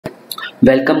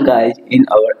Welcome guys in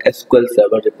our SQL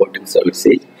Server reporting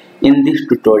services. In this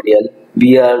tutorial,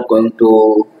 we are going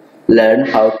to learn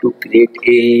how to create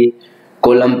a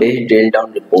column-based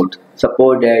drill-down report.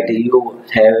 Suppose that you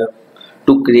have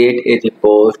to create a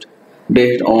report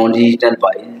based on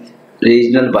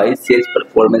regional-wise sales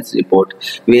performance report,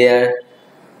 where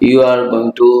you are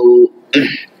going to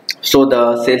show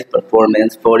the sales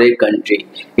performance for a country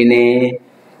in a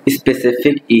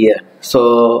specific year.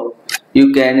 So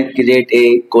you can create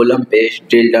a column based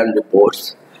drill down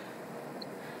reports.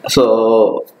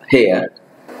 So here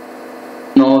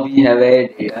now we have a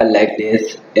data like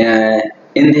this.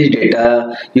 In this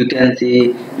data you can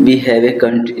see we have a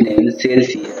country name,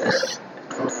 sales years,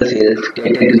 sales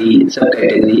category,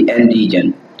 subcategory and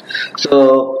region.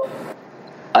 So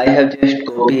I have just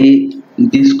copied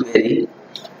this query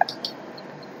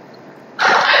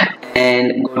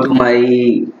and go to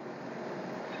my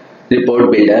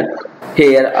report builder.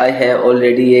 Here I have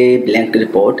already a blank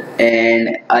report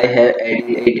and I have added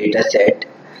a data set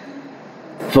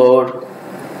for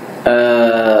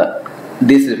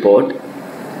this report,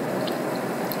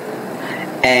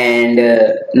 and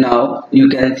now you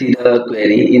can see the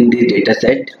query in the data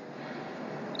set.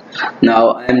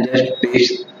 Now I am just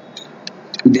paste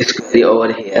this query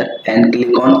over here and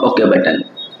click on OK button.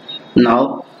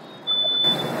 Now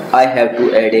I have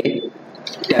to add a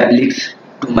tablets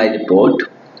to my report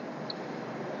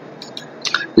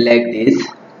like this.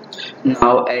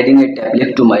 Now adding a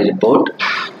tablet to my report,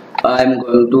 I am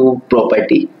going to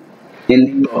property.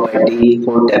 In the property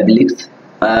for tablets,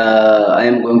 I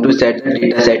am going to set the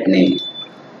dataset name,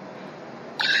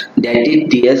 that is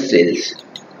TS sales.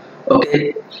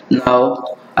 Okay,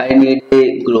 now I need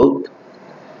a group.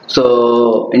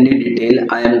 So in the detail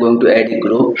I am going to add a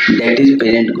group, that is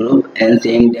parent group, and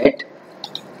saying that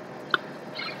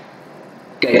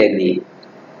category.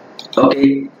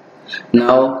 Okay,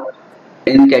 now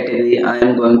in category I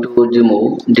am going to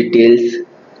remove details.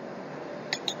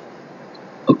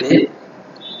 Okay,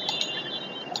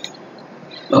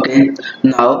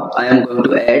 now I am going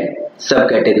to add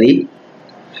subcategory,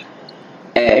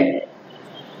 add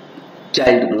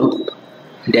child group,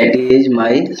 that is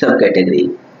my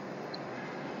subcategory.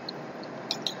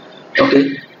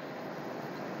 Okay,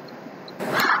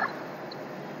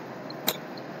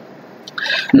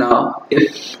 now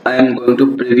if I am going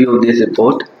to preview this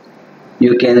report,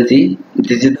 you can see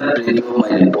this is the preview of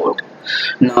my report.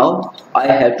 Now I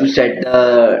have to set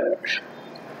the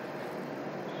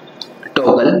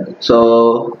toggle.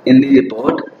 So in the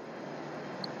report,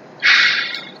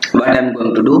 what I am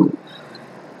going to do,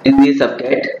 in the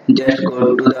subcat, just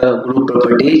go to the group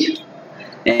properties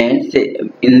and say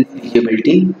in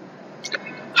visibility,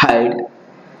 hide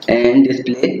and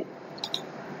display,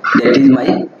 that is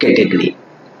my category.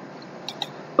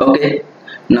 Okay,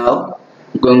 now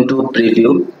going to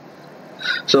preview.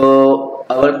 So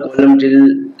our column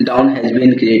drill down has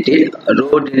been created,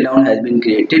 row drill down has been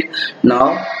created.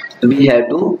 Now we have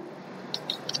to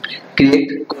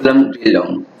create column drill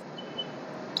down.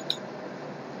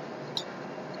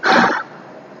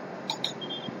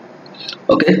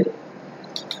 Okay,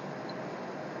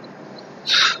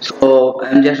 so I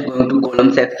am just going to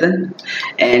column section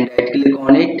and right click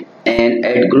on it and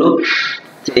add group,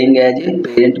 saying as a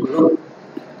parent group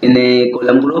in a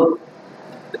column group,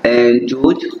 and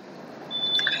choose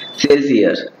sales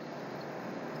year.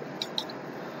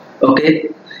 Okay,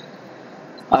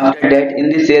 after that in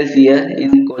the sales year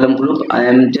in column group I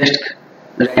am just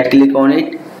right click on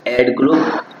it, add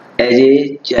group as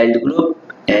a child group,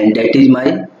 and that is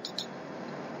my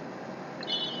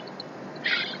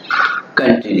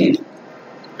country name.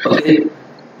 Okay,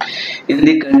 in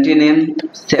the country name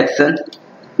section,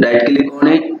 right click on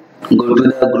it, go to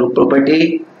the group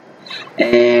property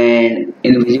and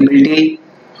in visibility,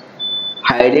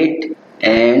 hide it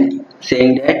and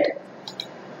saying that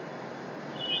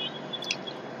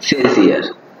sales year.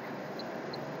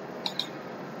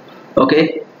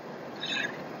 Okay,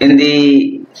 in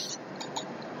the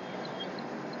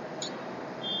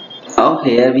now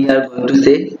here we are going to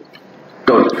say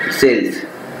total sales,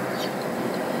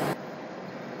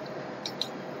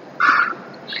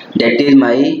 that is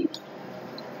my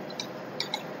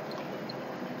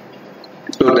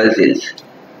total sales.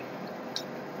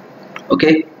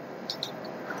 Okay,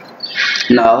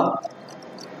 now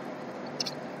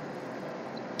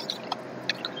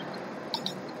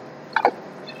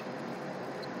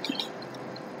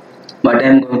what I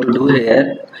am going to do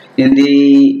here, in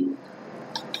the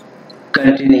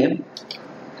country name,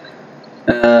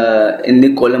 in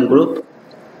the column group,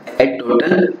 add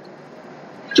total,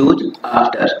 choose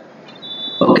after.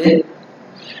 Okay,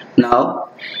 now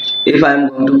if I am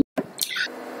going to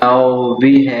Now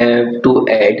we have to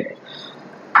add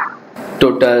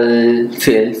total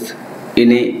sales in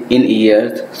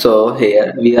years. So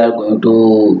here we are going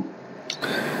to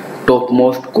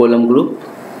topmost column group,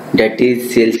 that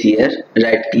is sales year.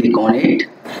 Right click on it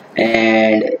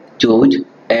and choose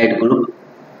add group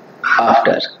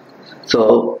after.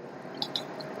 So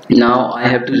now I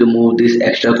have to remove this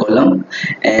extra column,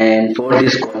 and for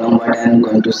this column what I am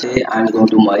going to say, I am going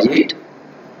to merge it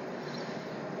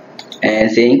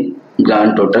and saying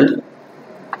grand total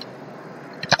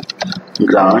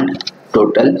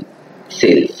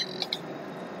sales.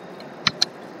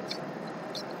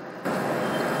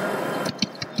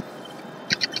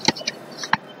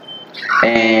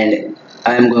 And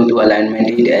I am going to alignment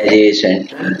it as a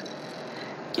central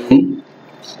in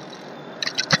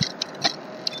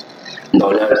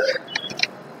dollars.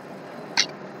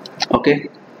 Okay,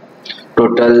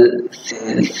 total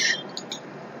sales.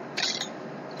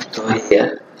 So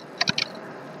here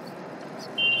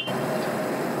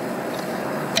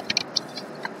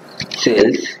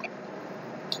sales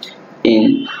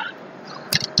in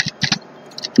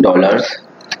dollars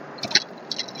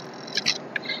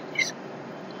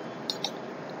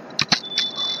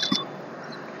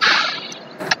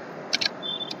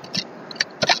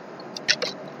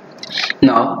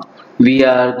Now we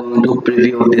are going to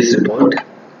preview this report.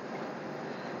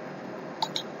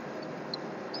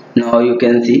 Now you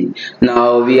can see,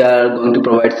 now we are going to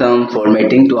provide some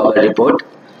formatting to our report.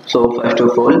 So first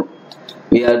of all,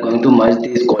 we are going to merge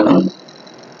this column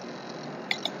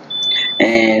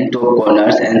and top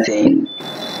corners and saying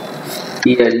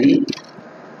yearly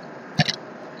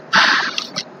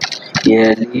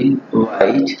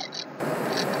wise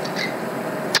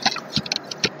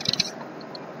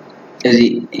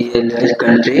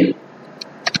country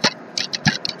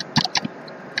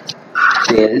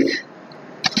sales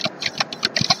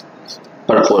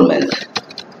performance.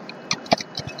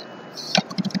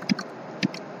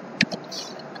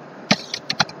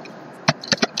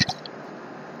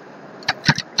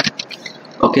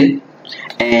 Okay,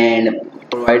 and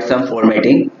provide some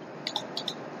formatting.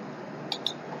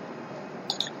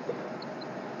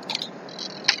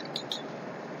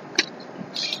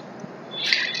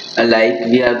 Like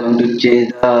we are going to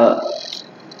change the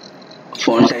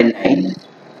font size 9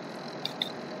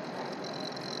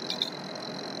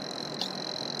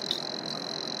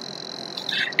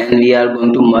 and we are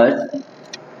going to merge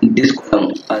this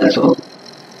column also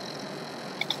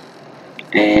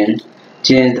and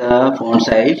change the font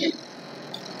size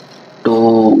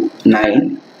to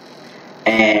 9,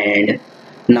 and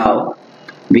now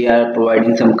we are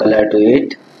providing some color to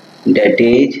it, that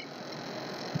is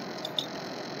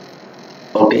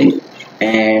okay,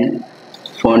 and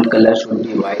font color should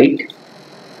be white.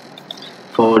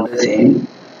 For the same,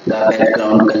 the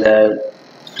background color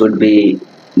should be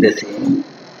the same,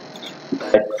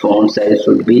 but font size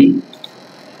should be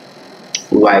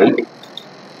white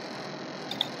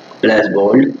plus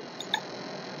bold.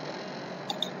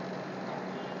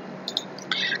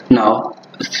 Now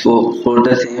for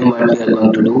the same, what we are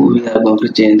going to do, we are going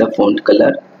to change the font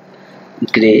color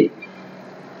gray,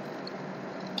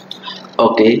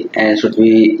 okay, and should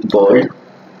be bold.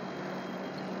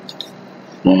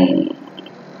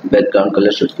 Background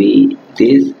color should be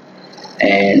this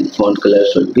and font color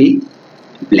should be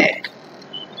black.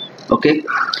 Okay,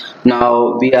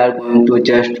 now we are going to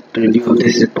just preview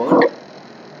this report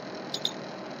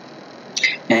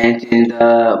and change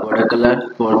the border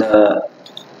color for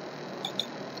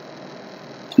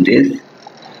this,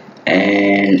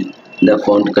 and the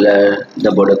font color,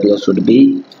 the border color should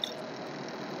be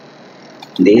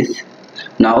this.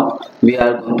 Now we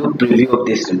are going to preview of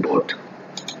this report.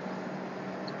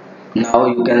 Now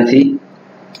you can see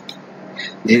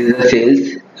this is the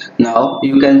sales. Now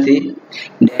you can see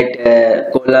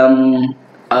that column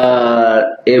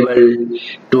are able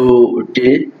to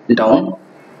tilt down.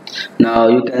 Now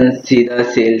you can see the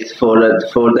sales for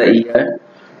the year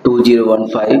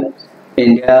 2015,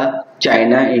 India,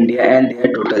 China, India, and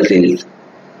their total sales.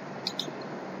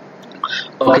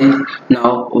 Okay,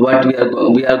 now what we are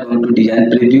going to design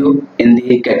preview in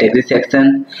the category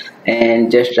section,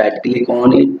 and just right click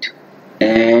on it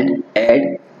and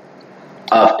add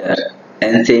after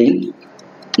and saying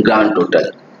grand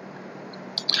total.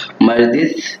 Merge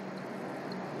this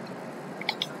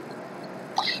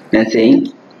and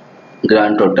saying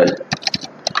grand total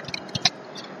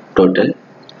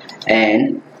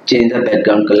and change the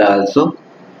background color also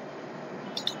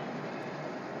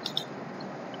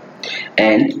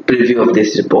and preview of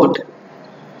this report.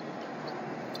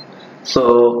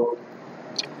 So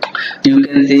you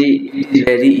can see it is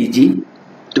very easy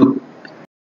to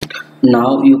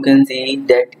Now you can see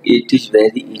that it is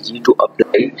very easy to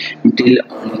apply drill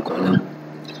on a column.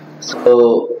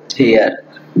 So here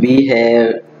we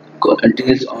have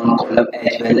drills on column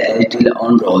as well as drill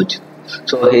on rows.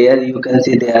 So here you can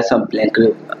see there are some blank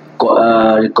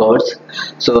records.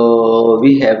 So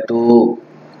we have to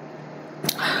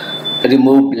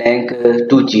remove blank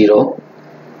to 0.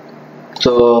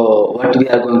 So what we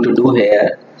are going to do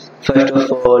here, first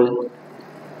of all,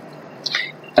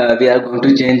 we are going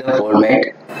to change the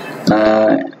format.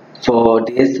 For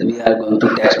this we are going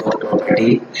to text box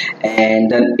property,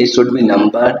 and then it should be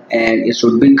number and it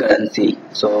should be currency.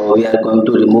 So we are going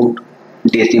to remove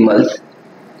decimals.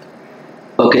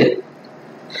 Okay,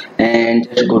 and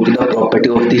just go to the property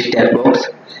of this text box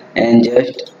and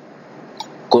just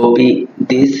copy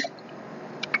this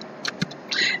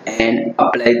and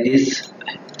apply this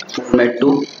format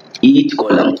to each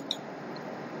column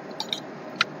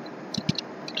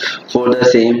for the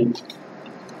same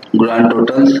grand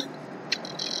totals.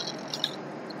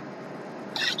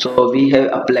 So we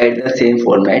have applied the same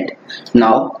format.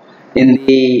 Now in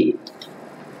the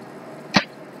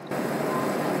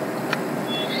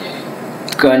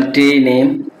country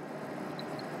name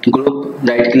group,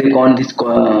 right click on this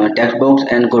text box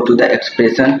and go to the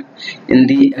expression. In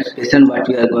the expression, what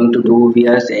we are going to do, we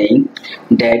are saying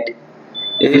that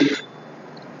if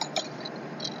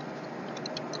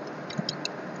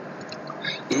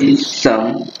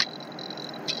sum,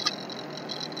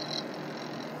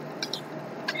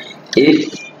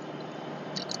 if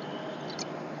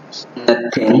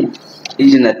nothing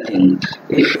is nothing,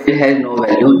 if it has no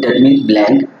value, that means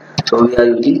blank, so we are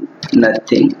using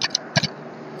nothing,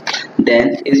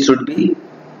 then it should be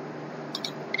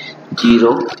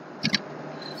 0,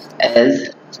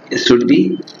 as it should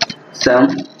be sum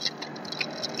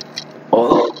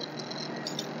of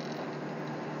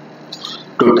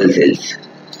total sales.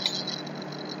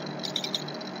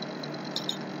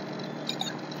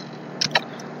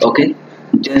 Okay,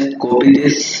 just copy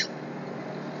this,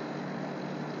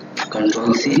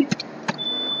 Ctrl C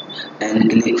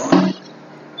and click on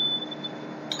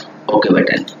OK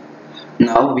button.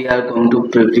 Now we are going to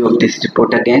preview this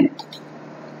report again.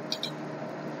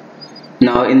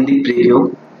 Now in the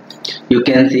preview you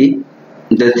can see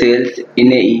the sales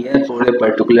in a year for a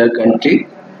particular country,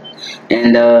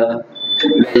 and the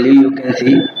value you can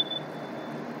see,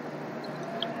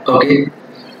 okay,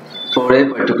 for a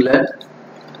particular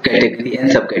category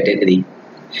and subcategory.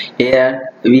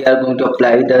 Here we are going to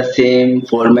apply the same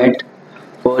format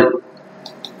for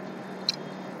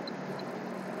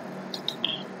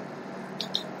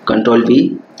Ctrl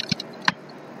V.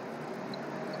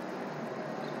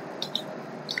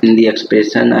 In the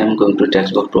expression I am going to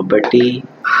text box property,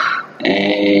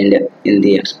 and in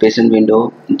the expression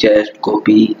window just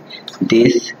copy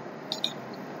this,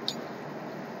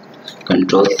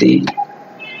 Ctrl C,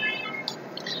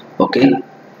 okay,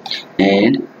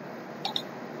 and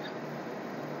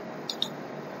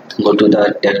go to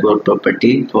the text box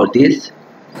property for this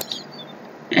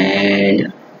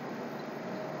and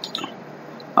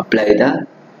apply the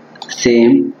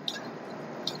same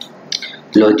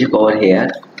logic over here,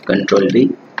 Ctrl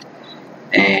V,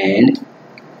 and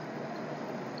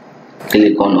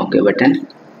click on OK button.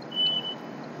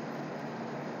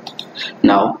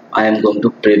 Now I am going to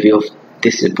preview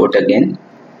this report again.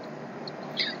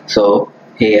 So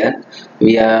here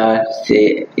we are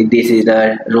say this is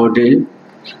the row drill,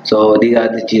 so these are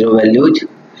the 0 values.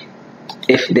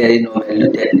 If there is no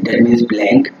value, that means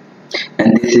blank,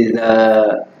 and this is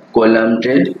the column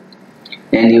drill,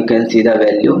 and you can see the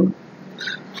value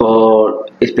for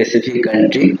a specific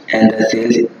country and the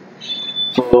sales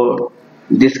for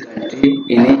this country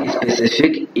in a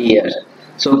specific year.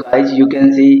 So guys, you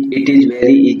can see it is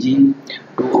very easy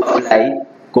to apply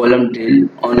column drill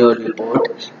on your report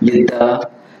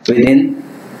within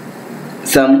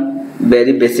some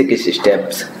very basic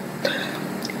steps.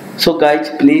 So guys,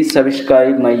 please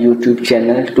subscribe my YouTube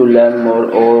channel to learn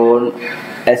more on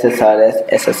SSRS,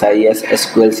 SSIS,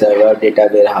 SQL Server, Data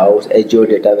Warehouse, Azure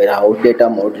Data Warehouse, Data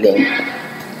Modeling,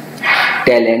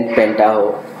 Talent,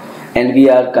 Pentaho, and we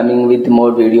are coming with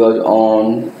more videos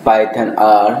on Python,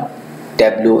 R,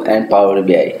 Tableau and Power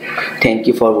BI. Thank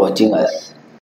you for watching us.